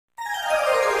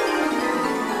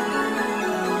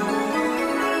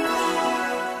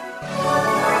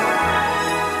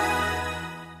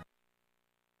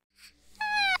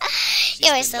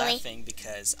just been silly. laughing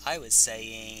because I was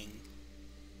saying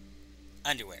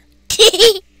underwear.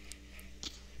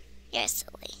 You're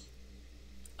silly.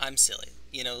 I'm silly,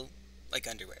 you know, like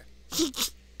underwear.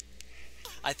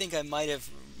 I think I might have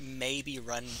maybe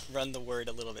run the word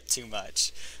a little bit too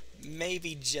much.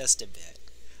 Maybe just a bit.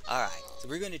 Alright, so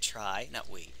we're going to try,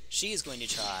 she is going to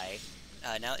try,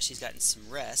 now that she's gotten some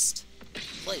rest,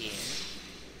 playing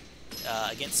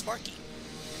against Sparky.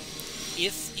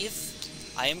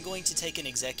 If I am going to take an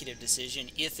executive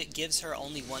decision, if it gives her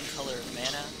only one color of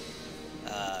mana,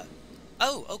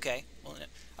 oh, okay. Well, no.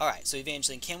 Alright, so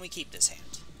Evangeline, can we keep this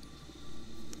hand?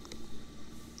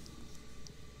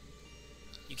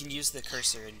 You can use the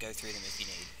cursor and go through them if you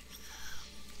need.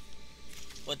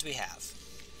 What do we have?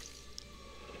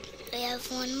 We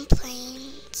have 1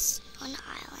 plains, 1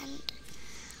 island.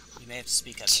 You may have to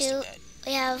speak up just a bit.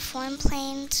 We have 1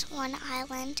 plains, 1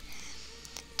 island,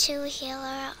 2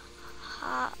 healer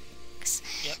hawks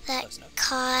that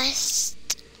cost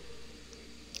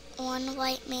 1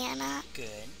 white mana.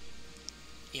 Good.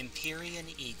 Empyrean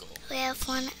Eagle. We have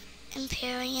 1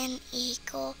 Empyrean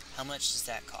Eagle. How much does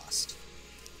that cost?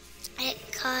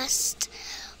 It costs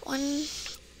 1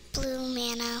 blue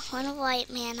mana, 1 white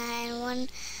mana, and 1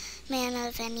 mana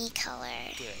of any color.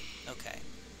 Good. Okay.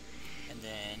 And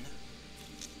then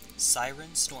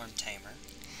Siren Stormtamer.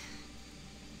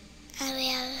 And we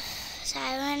have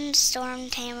Siren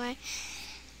Stormtamer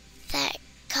that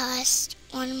costs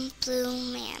 1 blue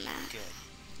mana. Good.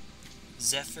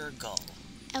 Zephyr Gull.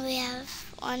 And we have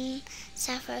 1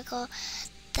 Zephyr Gull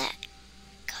that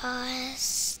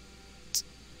costs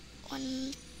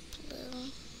 1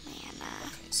 blue mana.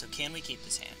 Okay, so can we keep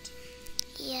this hand?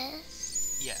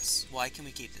 Yes. Yes. Why can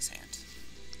we keep this hand?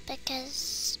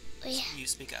 Because we... You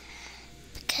speak up.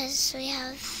 Because we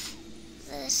have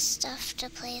the stuff to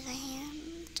play the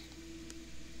hand.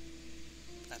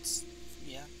 That's...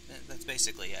 yeah, that's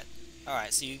basically it.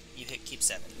 Alright, so you hit keep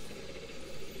 7.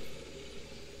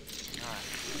 Alright.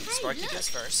 Hey, Sparky look. goes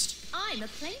first. I'm a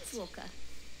planeswalker.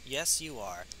 Yes, you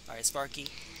are. Alright, Sparky,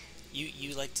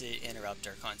 you like to interrupt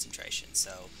our concentration,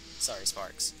 so sorry,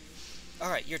 Sparks.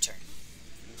 Alright, your turn.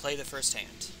 Play the first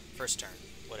hand. First turn.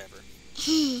 Whatever.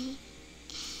 You're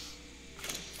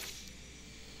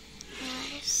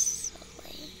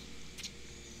silly.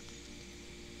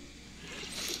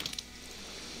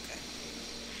 Okay.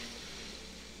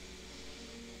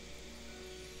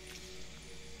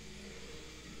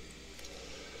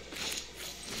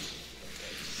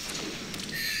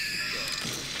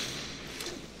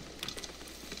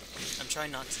 I'm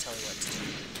trying not to tell you what to do.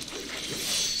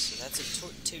 So that's a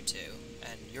 2/2,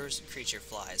 and your creature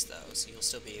flies though, so you'll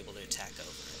still be able to attack over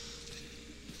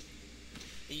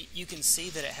it. You can see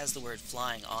that it has the word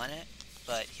flying on it,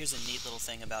 but here's a neat little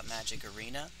thing about MtG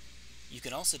Arena. You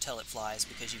can also tell it flies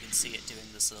because you can see it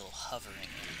doing this little hovering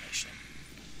animation.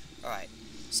 Alright,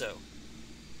 so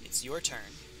it's your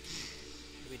turn.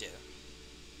 What do we do?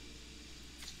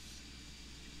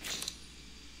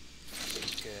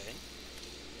 Good.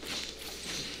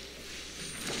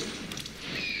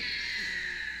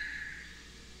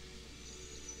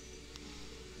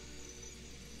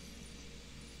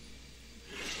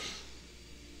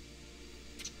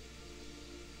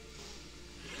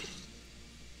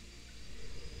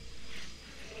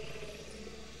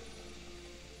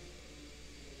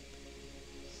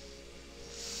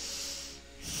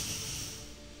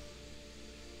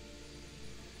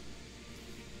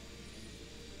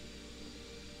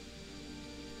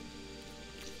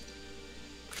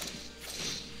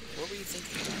 What were you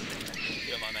thinking about there? If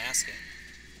you don't mind me asking.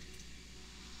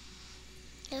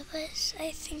 What was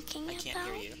I thinking about? I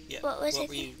can't hear you. Yeah. What was What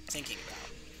were you thinking about?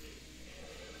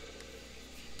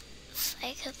 If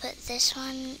I could put this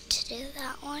one to do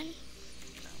that one.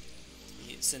 No.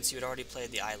 Since you had already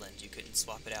played the island, you couldn't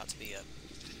swap it out to be a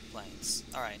plains.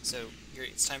 Alright, so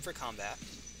it's time for combat.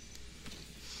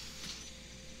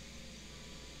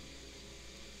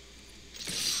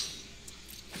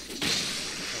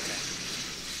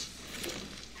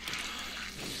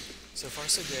 So far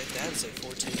so good. That is a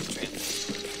 4/2 trample.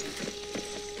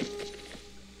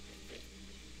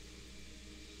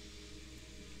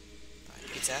 Right.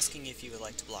 It's asking if you would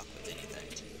like to block with anything.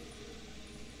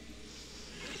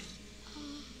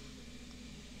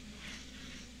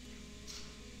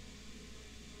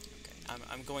 Okay,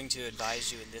 I'm going to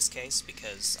advise you in this case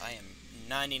because I am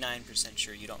 99%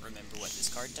 sure you don't remember what this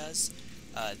card does.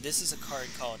 This is a card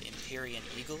called Empyrean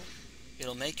Eagle.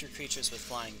 It'll make your creatures with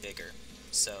flying vigor.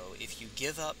 So if you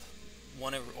give up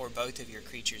one or both of your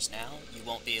creatures now, you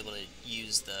won't be able to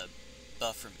use the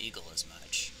buff from Eagle as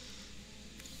much.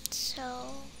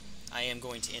 So... I am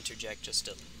going to interject just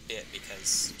a bit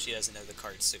because she doesn't know the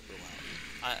cards super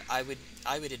well. I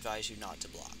would advise you not to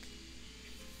block.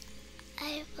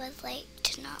 I would like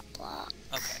to not block.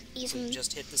 Okay, even so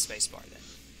just hit the spacebar then.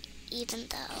 Even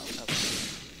though. Okay.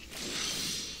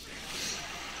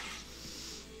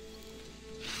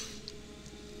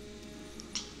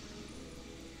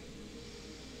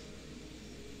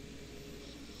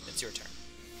 It's your turn.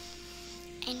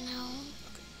 I know.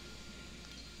 Okay.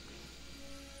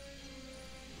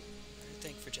 Let her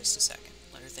think for just a second.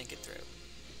 Let her think it through.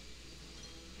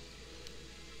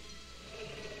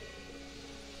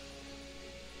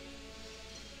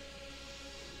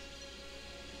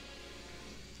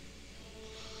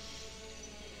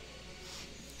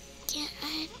 Can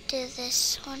I do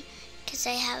this one? Because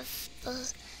I have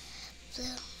both blue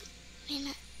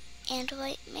mana and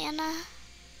white mana.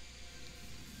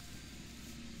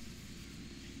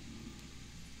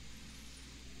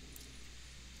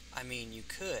 I mean, you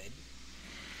could.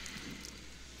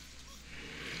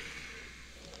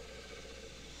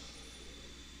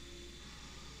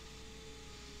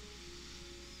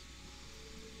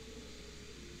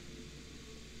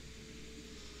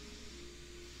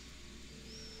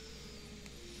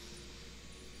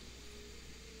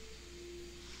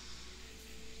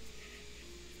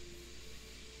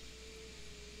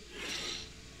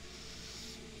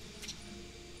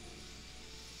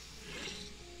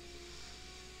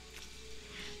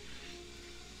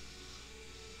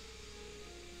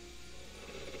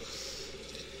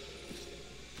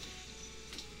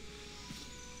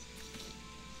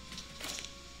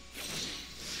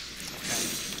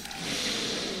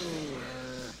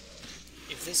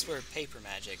 If this were paper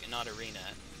magic and not arena,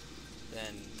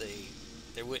 then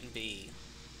there wouldn't be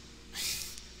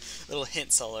little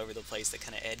hints all over the place that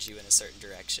kind of edge you in a certain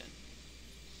direction.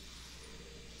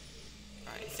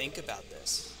 Alright, think about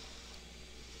this.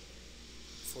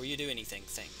 Before you do anything,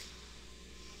 think.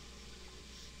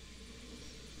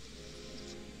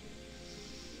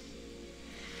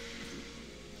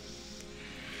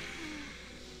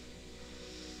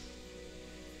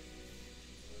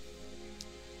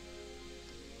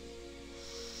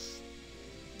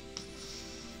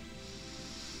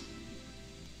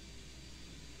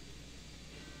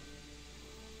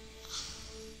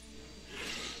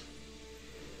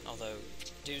 Although,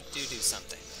 do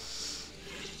something.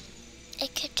 I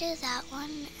could do that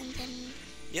one and then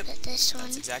Yep, put this one.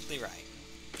 that's exactly right.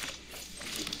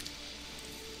 Okay.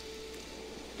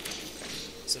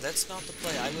 So that's not the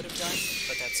play I would have done,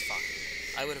 but that's fine.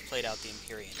 I would have played out the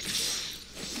Empyrean Eagle,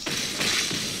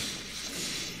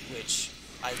 which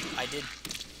I did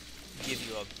give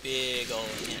you a big old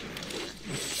hint,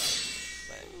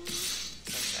 but it's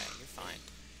okay, you're fine.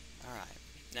 Alright,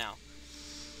 now,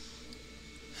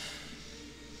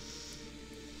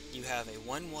 you have a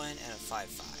 1-1 and a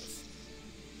 5-5.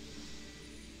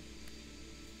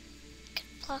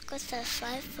 Block with a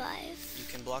 5-5. You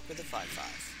can block with a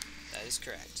 5-5. That is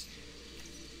correct.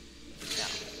 Now,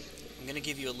 I'm going to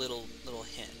give you a little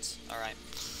hint, alright?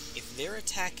 If they're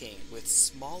attacking with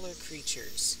smaller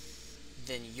creatures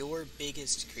than your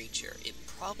biggest creature, it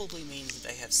probably means that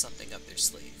they have something up their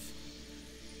sleeve.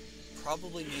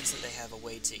 Probably means that they have a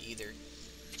way to either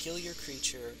kill your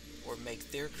creature or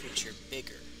make their creature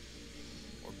bigger.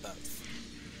 Or both.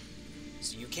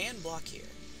 So you can block here,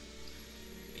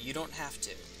 but you don't have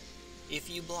to. If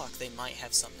you block, they might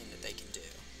have something that they can do.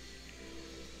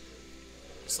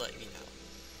 Just letting you know.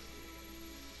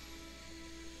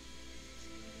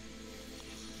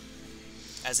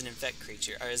 As an infect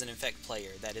creature, or as an infect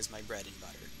player, that is my bread and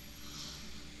butter.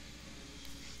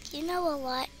 You know a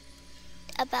lot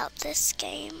about this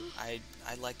game.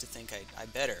 I'd like to think I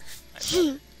better.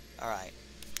 Alright.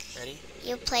 Ready?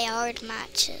 You play hard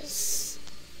matches.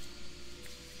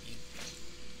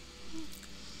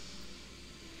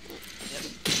 Yep.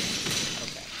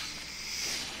 Okay.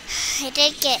 I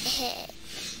did get hit.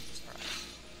 Alright.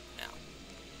 Now.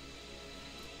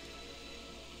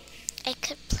 I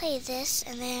could play this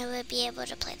and then I would be able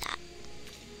to play that.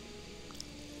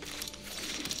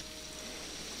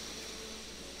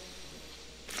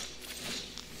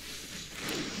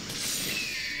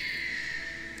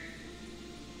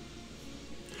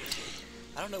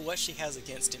 I don't know what she has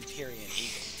against Empyrean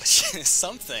Eagle, but she has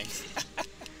something.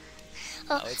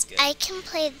 Oh, it's good. I can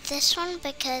play this one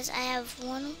because I have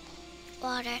one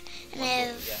water and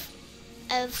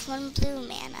I have one blue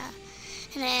mana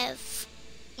and I have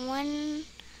one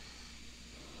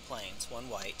Plains, one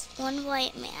white. One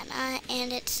white mana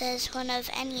and it says one of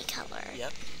any color.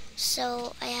 Yep.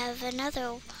 So I have another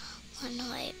one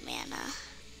white mana.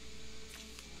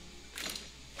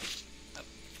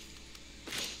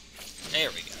 There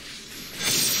we go.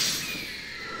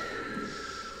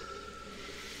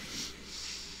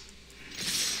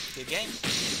 Good game.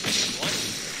 You won.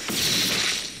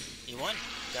 You won.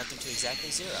 Got them to exactly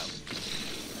 0.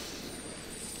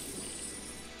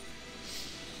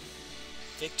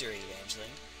 Victory, Evangeline.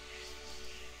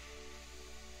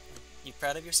 You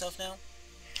proud of yourself now?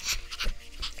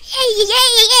 Yay, yay,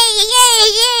 yay, yay,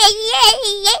 yay,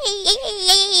 yay,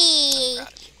 yay, yay.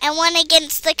 I won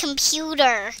against the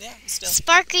computer. Yeah, still.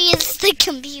 Sparky is the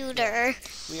computer.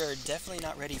 We are definitely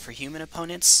not ready for human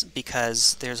opponents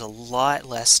because there's a lot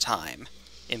less time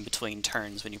in between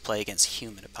turns when you play against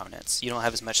human opponents. You don't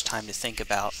have as much time to think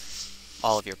about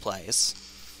all of your plays.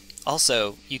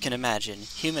 Also, you can imagine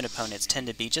human opponents tend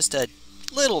to be just a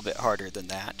little bit harder than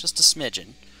that, just a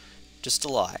smidgen, just a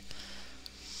lot.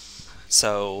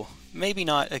 So, maybe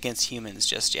not against humans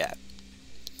just yet.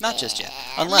 Not just yet.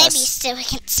 Unless... Maybe still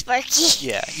against Sparky.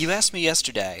 Yeah, you asked me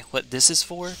yesterday what this is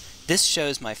for. This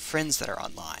shows my friends that are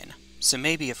online. So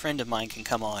maybe a friend of mine can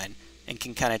come on and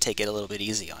can kind of take it a little bit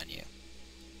easy on you.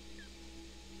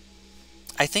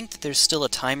 I think that there's still a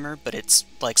timer, but it's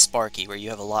like Sparky, where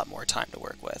you have a lot more time to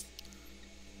work with.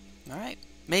 Alright,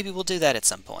 maybe we'll do that at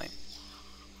some point.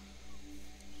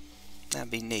 That'd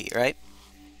be neat, right?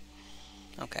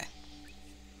 Okay.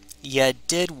 You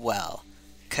did well.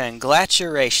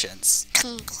 Congratulations.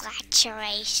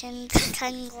 Congratulations.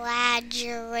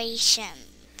 Congratulations.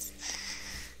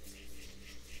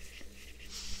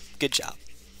 Good job.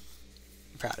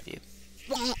 I'm proud of you.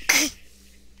 Bonk.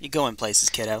 You go in places,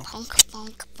 kiddo. Bonk,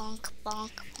 bonk, bonk,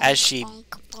 bonk. As she...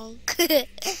 Bonk, bonk.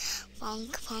 Bonk,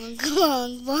 bonk,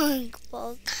 bonk, bonk,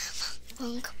 bonk.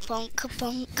 Bonk, bonk,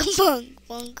 bonk, bonk,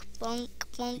 bonk, bonk,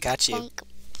 bonk. Got you. Bonk,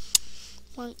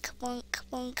 bonk, bonk,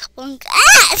 bonk, bonk.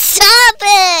 Ah! Stop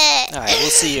it! Alright, we'll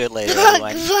see you later, Bonk,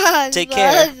 everyone. bonk, Take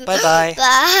care. bonk. Bye-bye.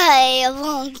 Bye.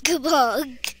 Bonk,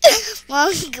 bonk.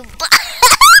 Bonk, bonk.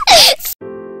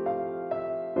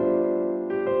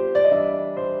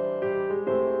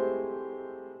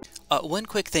 One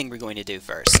quick thing we're going to do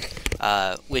first,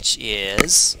 which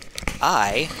is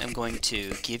I am going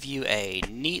to give you a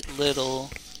neat little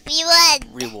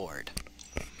reward.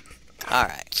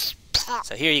 Alright,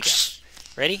 so here you go.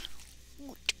 Ready?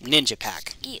 Ninja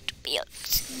pack.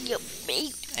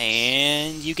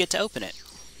 And you get to open it.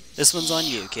 This one's on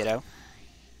you, kiddo.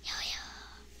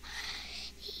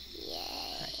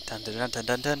 Dun dun dun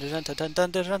dun dun dun dun dun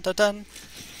dun dun dun dun.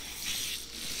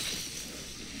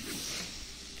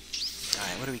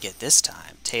 Alright, what do we get this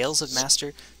time? Tales of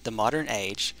Master the Modern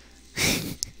Age.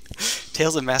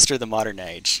 Tales of Master the Modern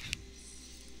Age.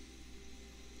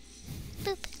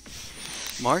 Boop.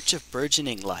 March of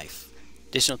Burgeoning Life.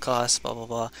 Additional costs, blah blah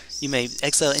blah. You may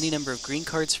exile any number of green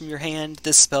cards from your hand.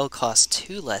 This spell costs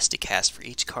 2 less to cast for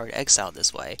each card exiled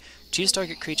this way. Choose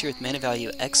target creature with mana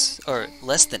value X or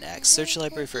less than X. Search your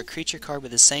library for a creature card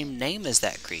with the same name as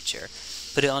that creature.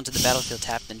 Put it onto the battlefield,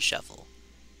 tap, then shuffle.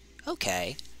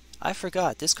 Okay. I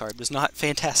forgot, this card was not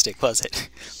fantastic, was it?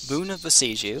 Boon of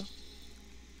Besiege.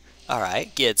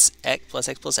 Alright, gets X plus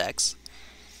X plus X.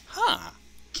 Huh.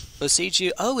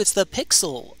 Besiege. Oh, it's the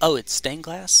pixel. Oh, it's stained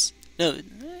glass? No,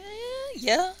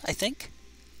 yeah, I think.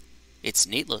 It's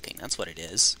neat looking, that's what it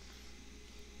is.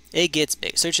 It gets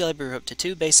big. Search your library for up to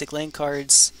 2 basic land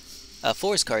cards.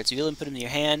 Forest cards, reveal and put them in your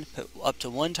hand. Put up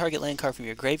to 1 target land card from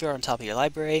your graveyard on top of your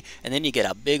library. And then you get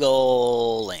a big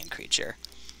ol' land creature.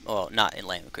 Well, not in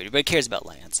land creature, but it cares about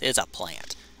lands. It's a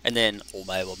plant. And then,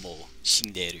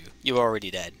 you're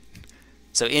already dead.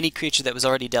 So any creature that was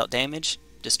already dealt damage,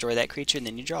 destroy that creature, and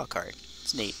then you draw a card.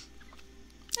 It's neat.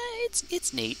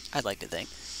 It's neat, I'd like to think.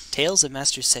 Tales of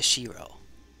Master Seshiro.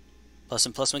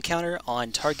 +1/+1 counter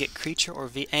on target creature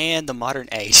or and the Modern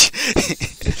Age.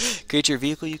 Creature or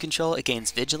vehicle you control, it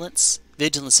gains Vigilance.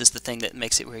 Vigilance is the thing that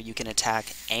makes it where you can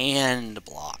attack and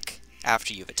block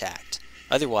after you've attacked.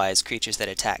 Otherwise, creatures that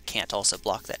attack can't also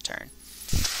block that turn.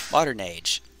 Modern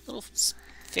Age. Little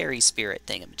fairy spirit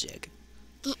thingamajig.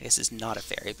 I guess it's not a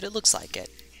fairy, but it looks like it.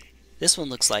 This one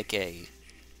looks like a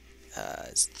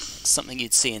something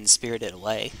you'd see in Spirited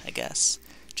Away, I guess.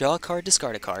 Draw a card,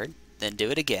 discard a card, then do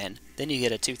it again, then you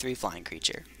get a 2/3 flying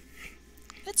creature.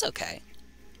 It's okay.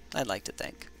 I'd like to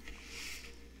think.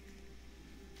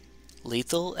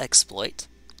 Lethal Exploit.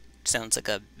 Sounds like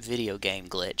a video game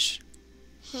glitch.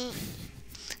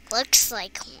 Looks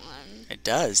like one. It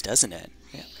does, doesn't it?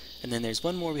 Yeah. And then there's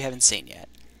one more we haven't seen yet.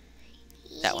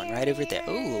 That one right over there.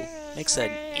 Ooh, makes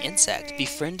an insect.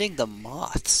 Befriending the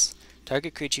Moths.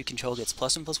 Target creature you control gets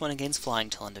 +1/+1 against flying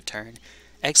till end of turn.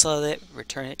 Exile it,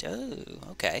 return it. Oh,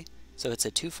 okay. So it's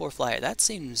a 2/4 flyer. That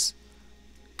seems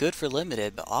good for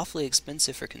limited, but awfully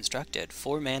expensive for constructed.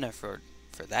 4 mana for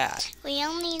that. We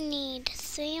only need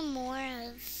 3 more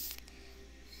of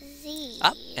these.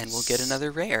 Up, and we'll get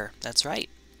another rare. That's right.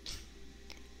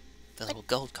 The little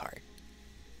gold card.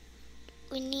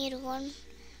 We need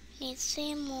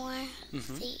 3 more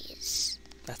of these.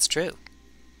 That's true.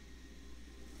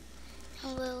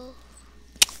 And we'll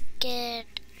get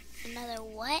another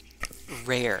what?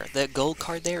 Rare. The gold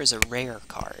card there is a rare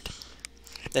card.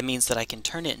 That means that I can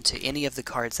turn it into any of the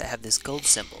cards that have this gold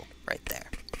symbol right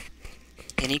there.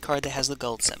 Any card that has the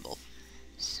gold symbol.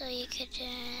 So you could do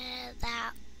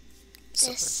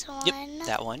this Silver. one. Yep,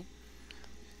 that one.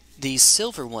 These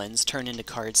silver ones turn into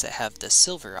cards that have the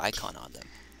silver icon on them.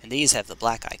 And these have the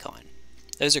black icon.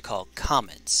 Those are called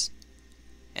commons.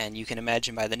 And you can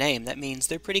imagine by the name, that means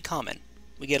they're pretty common.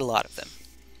 We get a lot of them.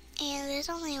 And there's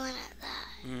only one of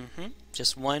that.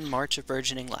 Just one March of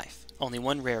Burgeoning Life. Only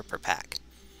one rare per pack.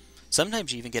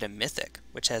 Sometimes you even get a mythic,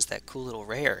 which has that cool little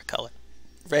rare color.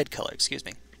 Red color, excuse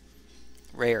me.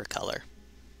 Rare color.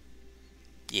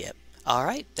 Yep.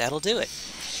 Alright, that'll do it.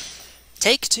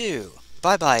 Take 2.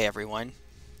 Bye-bye, everyone.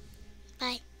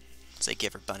 Bye. Say,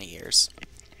 give her bunny ears.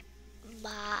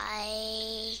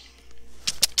 Bye.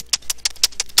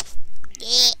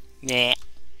 Nah.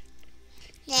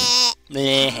 Nah.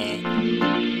 Nah.